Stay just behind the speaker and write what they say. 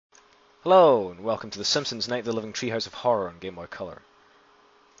Hello, and welcome to the Simpsons Night, the Living Treehouse of Horror on Game Boy Color.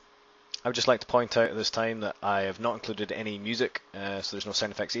 I would just like to point out at this time that I have not included any music, so there's no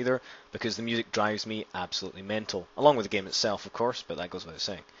sound effects either, because the music drives me absolutely mental, along with the game itself, of course, but that goes without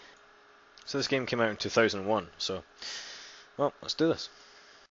saying. So this game came out in 2001, so, well, let's do this.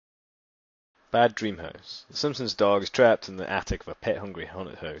 Bad Dream House. The Simpsons dog is trapped in the attic of a pet-hungry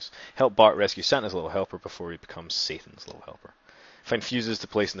haunted house. Help Bart rescue Santa's little helper before he becomes Satan's little helper. Find fuses to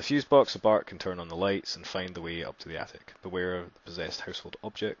place in the fuse box so Bart can turn on the lights and find the way up to the attic. Beware of the possessed household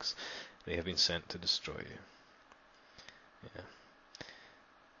objects. They have been sent to destroy you. Yeah.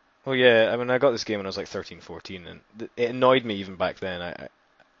 Well, yeah, I mean, I got this game when I was like 13, 14, and it annoyed me even back then.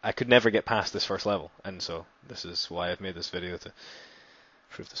 I could never get past this first level, and so this is why I've made this video, to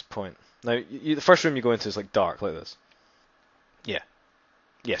prove this point. Now, the first room you go into is like dark, like this. Yeah.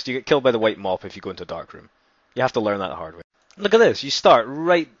 Yes, you get killed by the white mop if you go into a dark room. You have to learn that the hard way. Look at this. You start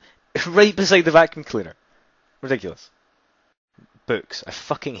right beside the vacuum cleaner. Ridiculous. Books. I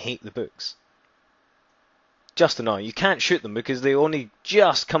fucking hate the books. Just annoying. You can't shoot them because they only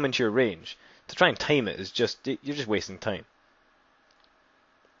just come into your range. To try and time it is just, you're just wasting time.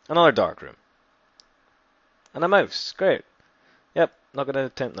 Another dark room. And a mouse. Great. Yep, not going to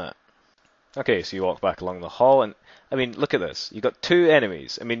attempt that. Okay, so you walk back along the hall, and I mean, look at this. You've got two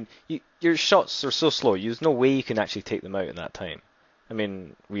enemies. I mean, your shots are so slow, there's no way you can actually take them out in that time. I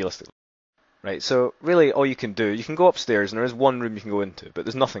mean, realistically. Right, so really all you can do, you can go upstairs, and there is one room you can go into, but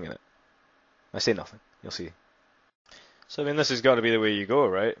there's nothing in it. I say nothing, you'll see. So, I mean, this has got to be the way you go,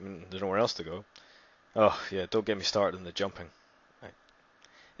 right? I mean, there's nowhere else to go. Oh, yeah, don't get me started on the jumping. Right.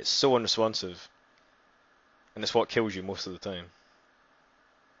 It's so unresponsive, and it's what kills you most of the time.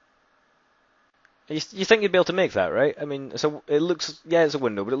 You think you'd be able to make that, right? I mean, it looks, yeah, it's a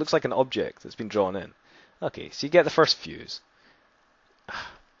window, but it looks like an object that's been drawn in. Okay, so you get the first fuse.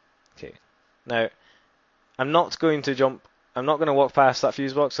 Okay, now, I'm not going to walk past that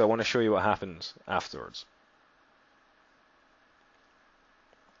fuse box, so I want to show you what happens afterwards.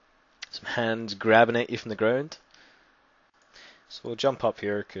 Some hands grabbing at you from the ground. So we'll jump up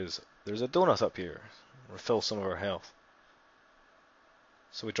here, because there's a donut up here. Refill some of our health.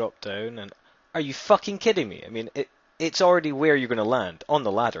 So we drop down, and are you fucking kidding me? I mean, it's already where you're going to land, on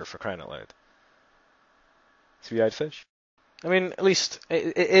the ladder, for crying out loud. Three-eyed fish? I mean, at least,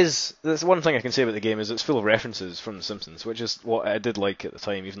 it is, that's one thing I can say about the game, is it's full of references from The Simpsons, which is what I did like at the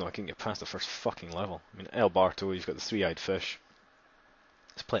time, even though I couldn't get past the first fucking level. I mean, El Barto, you've got the three-eyed fish.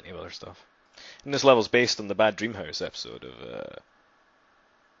 There's plenty of other stuff. And this level's based on the Bad Dream House episode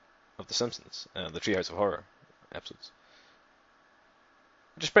of The Simpsons, the Treehouse of Horror episodes.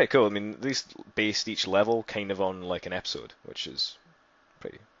 Which is pretty cool. I mean, these based each level kind of on like an episode, which is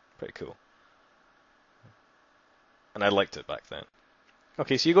pretty cool. And I liked it back then.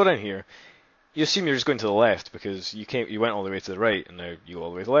 Okay, so you go down here. You assume you're just going to the left because you went all the way to the right, and now you go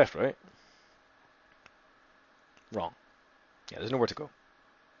all the way to the left, right? Wrong. Yeah, there's nowhere to go.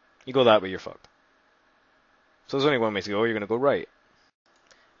 You go that way, you're fucked. So there's only one way to go. You're going to go right.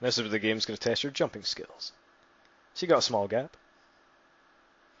 And this is where the game's going to test your jumping skills. So you got a small gap.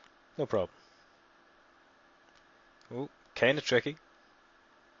 No problem. Oh, kind of tricky.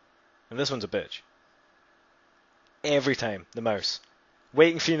 And this one's a bitch. Every time, the mouse.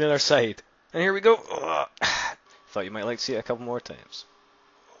 Waiting for you on the other side. And here we go. Ugh. Thought you might like to see it a couple more times.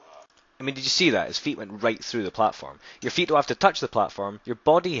 I mean, did you see that? His feet went right through the platform. Your feet don't have to touch the platform. Your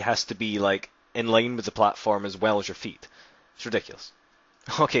body has to be, like, in line with the platform as well as your feet. It's ridiculous.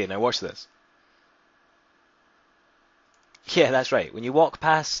 Okay, now watch this. Yeah, that's right. When you walk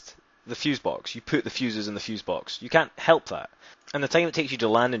past the fuse box, you put the fuses in the fuse box. You can't help that. And the time it takes you to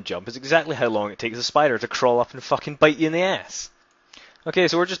land and jump is exactly how long it takes a spider to crawl up and fucking bite you in the ass. Okay,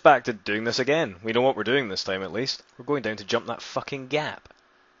 so we're just back to doing this again. We know what we're doing this time, at least. We're going down to jump that fucking gap.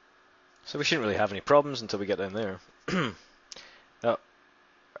 So we shouldn't really have any problems until we get down there.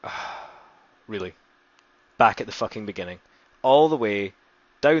 Really. Back at the fucking beginning. All the way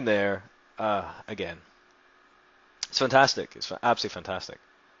down there again. It's fantastic. It's absolutely fantastic.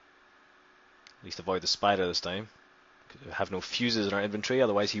 At least avoid the spider this time. Because we have no fuses in our inventory,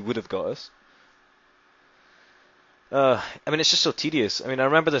 otherwise he would have got us. I mean, it's just so tedious. I mean, I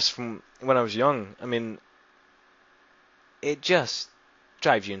remember this from when I was young. I mean, it just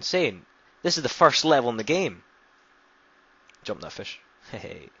drives you insane. This is the first level in the game. Jump that fish.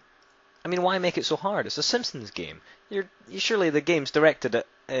 Hey. I mean, why make it so hard? It's a Simpsons game. Surely the game's directed at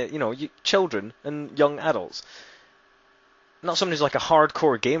children and young adults. Not somebody who's like a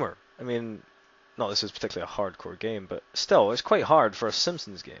hardcore gamer. I mean, not this is particularly a hardcore game, but still, it's quite hard for a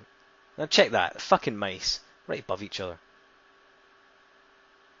Simpsons game. Now check that, fucking mice, right above each other.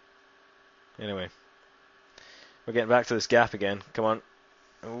 Anyway, we're getting back to this gap again. Come on.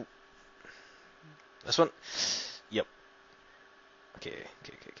 Oh. This one? Yep. Okay.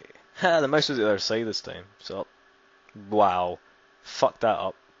 Ha, the mouse was the other side this time. So, wow. Fucked that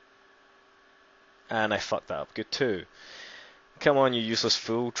up. And I fucked that up good too. Come on, you useless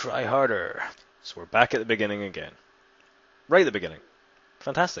fool. Try harder. So we're back at the beginning again. Right at the beginning.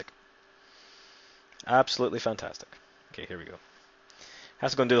 Fantastic. Absolutely fantastic. Okay, here we go.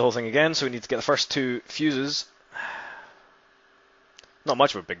 Has to go and do the whole thing again, so we need to get the first 2 fuses. Not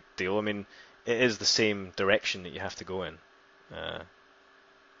much of a big deal. I mean, it is the same direction that you have to go in.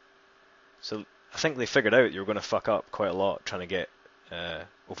 So I think they figured out you were going to fuck up quite a lot trying to get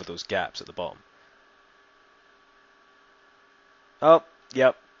over those gaps at the bottom. Oh,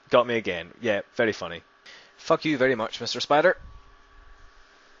 yep, got me again. Yeah, very funny. Fuck you very much, Mr. Spider.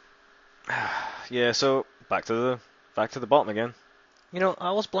 Yeah, so back to the bottom again. You know, I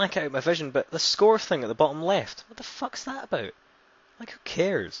always blank out my vision, but the score thing at the bottom left, what the fuck's that about? Like, who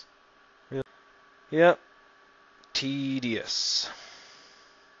cares? Really? Yep. Tedious.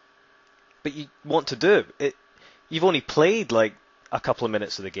 But you want to do it. You've only played like a couple of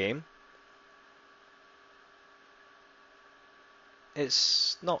minutes of the game.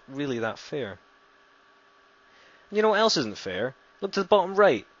 It's not really that fair. You know what else isn't fair? Look to the bottom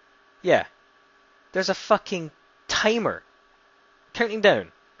right. Yeah. There's a fucking timer counting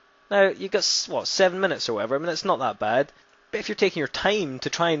down. Now, you've got, what, 7 minutes or whatever. I mean, it's not that bad. But if you're taking your time to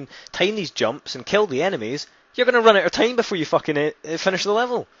try and time these jumps and kill the enemies, you're going to run out of time before you fucking finish the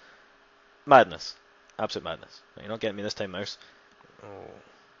level. Madness. Absolute madness. You're not getting me this time, mouse. Oh.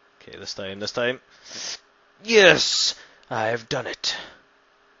 Okay, this time. Yes! I've done it.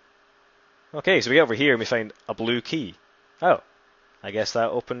 Okay, so we get over here and we find a blue key. Oh. I guess that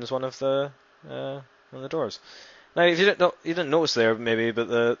opens one of the doors. Now, if you didn't notice there, maybe,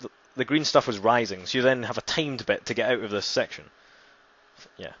 but the green stuff was rising, so you then have a timed bit to get out of this section.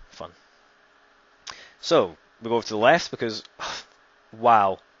 Yeah, fun. So, we go over to the left because,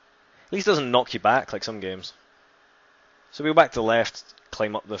 wow. At least it doesn't knock you back like some games. So we go back to the left,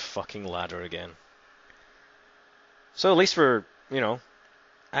 climb up the fucking ladder again. So at least we're,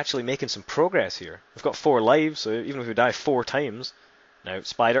 actually making some progress here. We've got 4 lives, so even if we die 4 times... Now,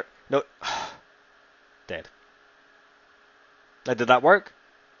 spider... No. Dead. Now, did that work?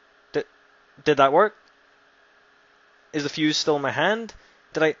 Did that work? Is the fuse still in my hand?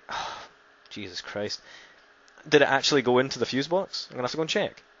 Did I... Oh, Jesus Christ. Did it actually go into the fuse box? I'm going to have to go and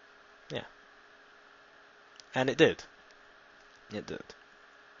check. Yeah. And it did. It did.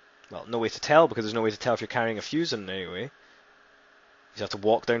 Well, no way to tell, because there's no way to tell if you're carrying a fuse in any way. You just have to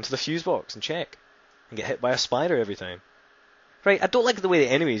walk down to the fuse box and check. And get hit by a spider every time. Right, I don't like the way the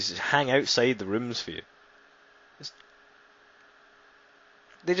enemies hang outside the rooms for you.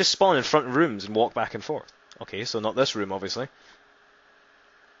 They just spawn in front of rooms and walk back and forth. Okay, so not this room, obviously.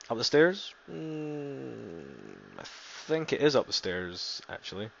 Up the stairs? I think it is up the stairs,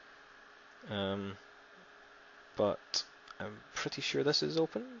 actually. But I'm pretty sure this is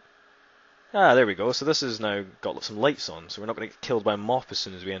open. Ah, there we go. So this has now got some lights on, so we're not going to get killed by a mop as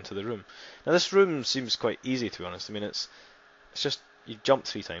soon as we enter the room. Now this room seems quite easy, to be honest. I mean, it's just, you jump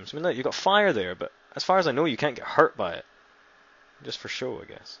 3 times. I mean, look, you've got fire there, but as far as I know, you can't get hurt by it. Just for show, I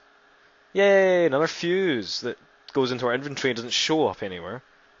guess. Yay, another fuse that goes into our inventory and doesn't show up anywhere.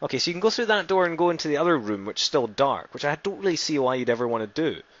 Okay, so you can go through that door and go into the other room, which is still dark, which I don't really see why you'd ever want to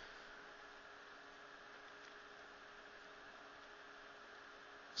do.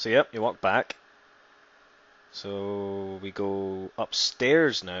 So yep, you walk back. So we go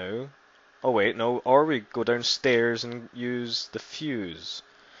upstairs now. Oh wait, no, or we go downstairs and use the fuse.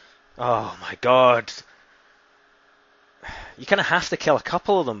 Oh my god. You kind of have to kill a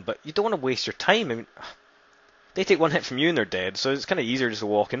couple of them, but you don't want to waste your time. I mean, they take 1 hit from you and they're dead, so it's kind of easier just to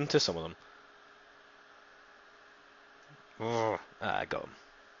walk into some of them. Oh, I got them.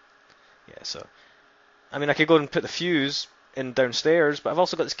 Yeah, so... I mean, I could go and put the fuse in downstairs, but I've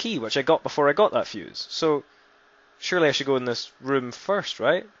also got this key, which I got before I got that fuse. So, surely I should go in this room first,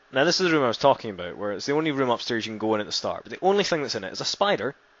 right? Now, this is the room I was talking about, where it's the only room upstairs you can go in at the start, but the only thing that's in it is a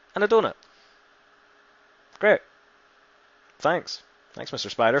spider and a donut. Great. Thanks. Thanks,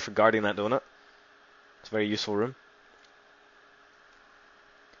 Mr. Spider, for guarding that donut. It's a very useful room.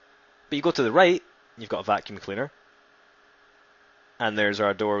 But you go to the right, you've got a vacuum cleaner. And there's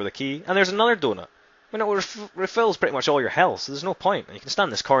our door with a key. And there's another donut. I mean, it refills pretty much all your health, so there's no point. And you can stand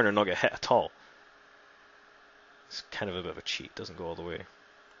in this corner and not get hit at all. It's kind of a bit of a cheat, doesn't go all the way.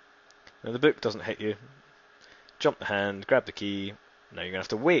 Now, the book doesn't hit you. Jump the hand, grab the key. Now you're going to have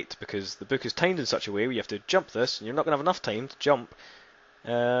to wait, because the book is timed in such a way where you have to jump this, and you're not going to have enough time to jump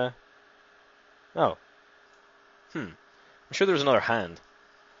Oh. I'm sure there was another hand.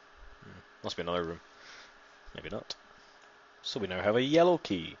 Must be another room. Maybe not. So we now have a yellow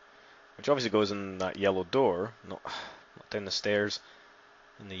key, which obviously goes in that yellow door, not down the stairs,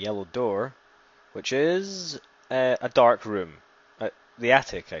 in the yellow door, which is a dark room. The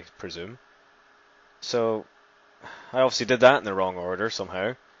attic, I presume. So, I obviously did that in the wrong order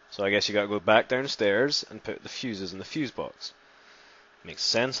somehow. So I guess you gotta go back downstairs and put the fuses in the fuse box. Makes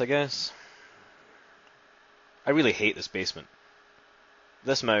sense, I guess. I really hate this basement.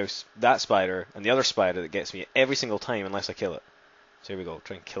 This mouse, that spider, and the other spider that gets me every single time unless I kill it. So here we go,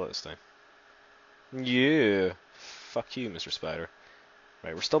 try and kill it this time. Yeah. Fuck you, Mr. Spider.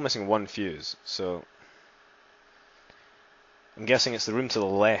 Right, we're still missing one fuse, so I'm guessing it's the room to the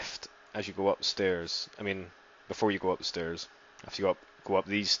left as you go up the stairs. I mean, before you go up the stairs. After you go up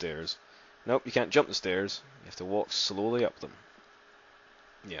these stairs. Nope, you can't jump the stairs. You have to walk slowly up them.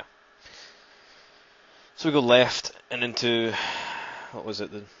 Yeah. So we go left and into, what was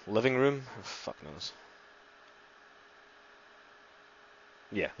it, the living room? Oh, fuck knows.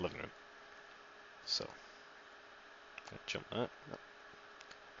 Yeah, living room. So, jump that.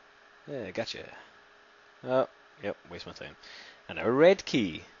 Yeah, gotcha. Oh, yep, waste my time. And a red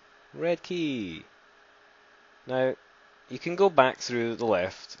key. Red key. Now, you can go back through the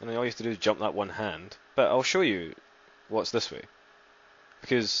left, and all you have to do is jump that one hand. But I'll show you what's this way.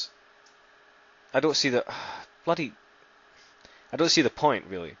 Because I don't see the... bloody... I don't see the point,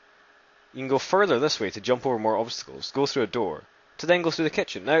 really. You can go further this way to jump over more obstacles, go through a door, to then go through the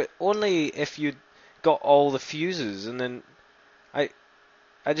kitchen. Now, only if you got all the fuses, and then... I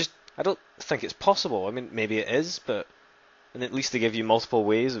don't think it's possible. I mean, maybe it is, but... And at least they give you multiple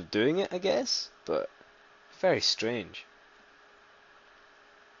ways of doing it, I guess. But, very strange.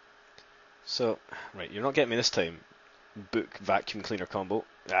 So, right, you're not getting me this time. Book vacuum cleaner combo.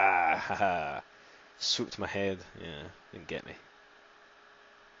 Ah, haha. Swooped my head. Yeah, didn't get me.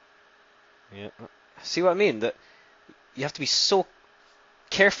 Yeah. See what I mean? That you have to be so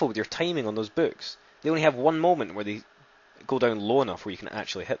careful with your timing on those books. They only have one moment where they go down low enough where you can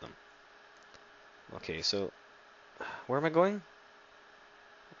actually hit them. Okay, so where am I going?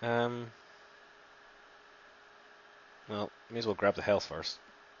 Well, may as well grab the health first.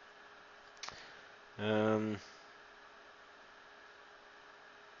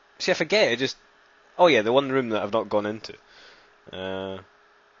 See, I forget. Oh yeah, the one room that I've not gone into.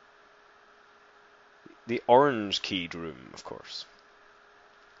 The orange keyed room, of course.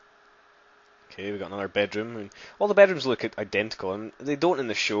 Okay, we got another bedroom. I mean, all the bedrooms look identical, and they don't in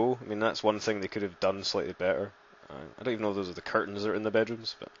the show. I mean, that's one thing they could have done slightly better. I don't even know if those are the curtains that are in the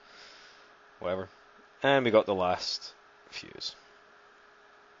bedrooms, but whatever. And we got the last fuse.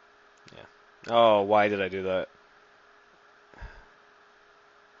 Yeah. Oh, why did I do that?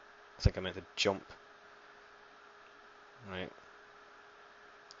 I think I meant to jump. Right.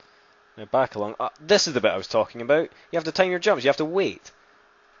 Now back along. This is the bit I was talking about. You have to time your jumps. You have to wait.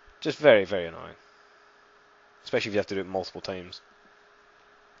 Just very, very annoying. Especially if you have to do it multiple times.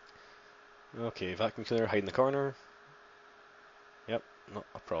 Okay, vacuum cleaner, hide in the corner. Yep, not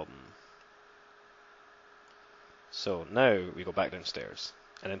a problem. So now we go back downstairs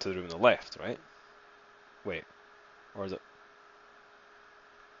and into the room on the left, right? Wait, or is it?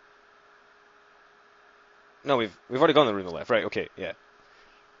 No, we've already gone to the room on the left, right? Okay, yeah.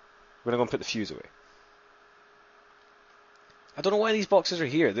 We're gonna go and put the fuse away. I don't know why these boxes are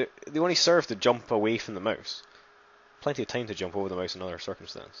here. They only serve to jump away from the mouse. Plenty of time to jump over the mouse in other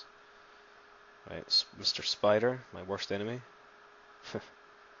circumstances. Right, Mr. Spider, my worst enemy.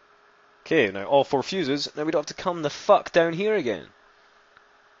 Okay, now all 4 fuses. Now we don't have to come the fuck down here again.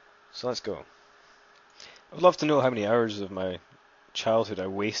 So let's go. I would love to know how many hours of my childhood I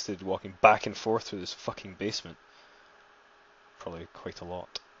wasted walking back and forth through this fucking basement. Probably quite a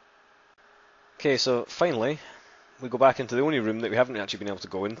lot. Okay, so finally, we go back into the only room that we haven't actually been able to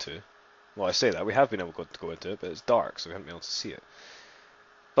go into. Well, I say that, we have been able to go into it, but it's dark, so we haven't been able to see it.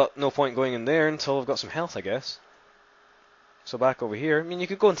 But no point going in there until I've got some health, I guess. So back over here, I mean, you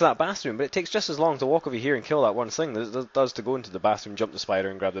could go into that bathroom, but it takes just as long to walk over here and kill that one thing as it does to go into the bathroom, jump the spider,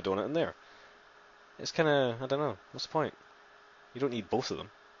 and grab the donut in there. It's kind of, I don't know, what's the point? You don't need both of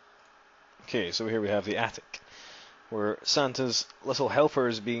them. Okay, so here we have the attic, where Santa's little helper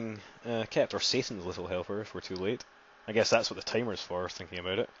is being kept, or Satan's little helper, if we're too late. I guess that's what the timer's for, thinking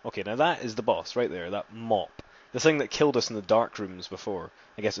about it. Okay, now that is the boss, right there, that mop. The thing that killed us in the dark rooms before.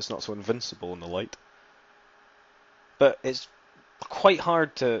 I guess it's not so invincible in the light. But it's quite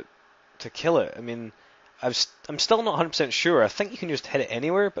hard to kill it. I mean, I'm still not 100% sure. I think you can just hit it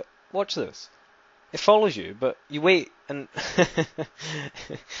anywhere, but watch this. It follows you, but you wait, and it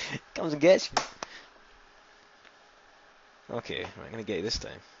comes and gets you. Okay, I'm gonna get you this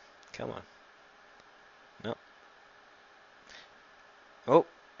time. Come on. No. Oh,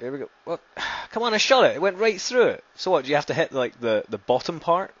 here we go. What? Come on, I shot it. It went right through it. So what? Do you have to hit like the bottom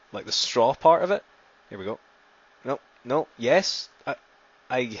part, like the straw part of it? Here we go. No, no. Yes,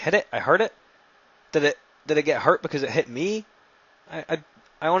 I hit it. I heard it. Did it get hurt because it hit me? I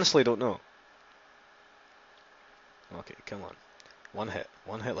honestly don't know. Okay, come on. One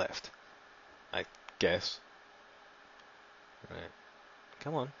hit left. I guess. Right.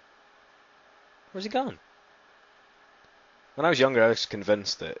 Come on. Where's he gone? When I was younger, I was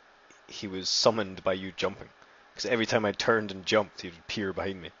convinced that he was summoned by you jumping. Because every time I turned and jumped, he would appear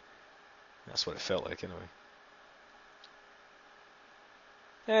behind me. That's what it felt like, anyway.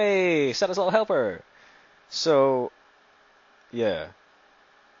 Hey, Santa's little helper! So, yeah.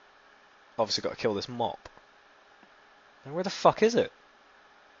 Obviously got to kill this mop. Now where the fuck is it?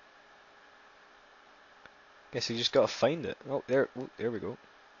 Guess you just got to find it. Oh, there we go.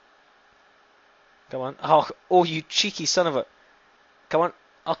 Come on. Oh, you cheeky son of a... Come on.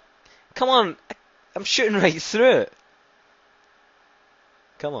 Oh, come on. I'm shooting right through it.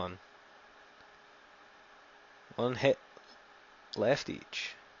 Come on. One hit left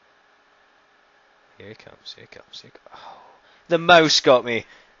each. Here he comes. Here he comes. Here he comes. Oh, the mouse got me.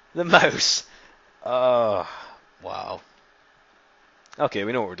 The mouse. Oh, wow. Okay,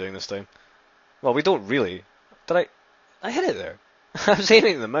 we know what we're doing this time. Well, we don't really. Did I hit it there. I was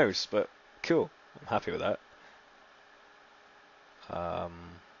aiming at the mouse, but cool. I'm happy with that.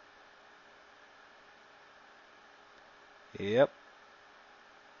 Yep.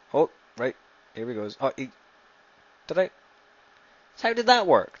 Oh, right. Here we go. Oh, did I? How did that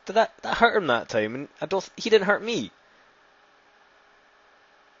work? Did that hurt him that time? And he didn't hurt me.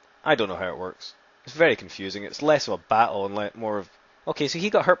 I don't know how it works. It's very confusing. It's less of a battle and more of... Okay, so he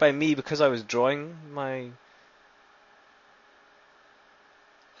got hurt by me because I was drawing my...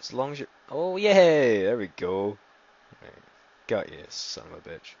 As long as you're... Oh, yay! There we go. Right. Got you, son of a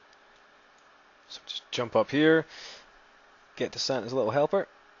bitch. So just jump up here. Get to Santa's little helper.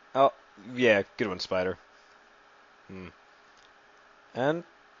 Oh, yeah, good one, Spider. And...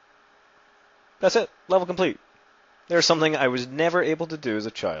 That's it. Level complete. There's something I was never able to do as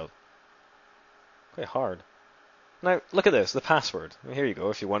a child. Quite hard. Now, look at this, the password. Here you go,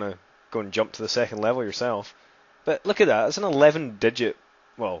 if you want to go and jump to the second level yourself. But look at that, it's an 11-digit,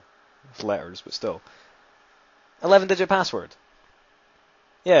 well, it's letters, but still. 11-digit password.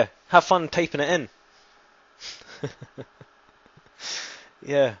 Yeah, have fun typing it in.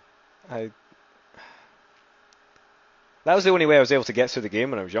 Yeah, that was the only way I was able to get through the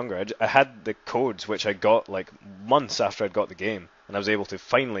game when I was younger. I had the codes, which I got like months after I'd got the game, and I was able to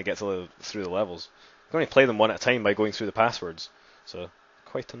finally get through the levels. You can only play them one at a time by going through the passwords, so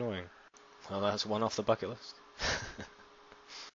quite annoying. Well, that's one off the bucket list.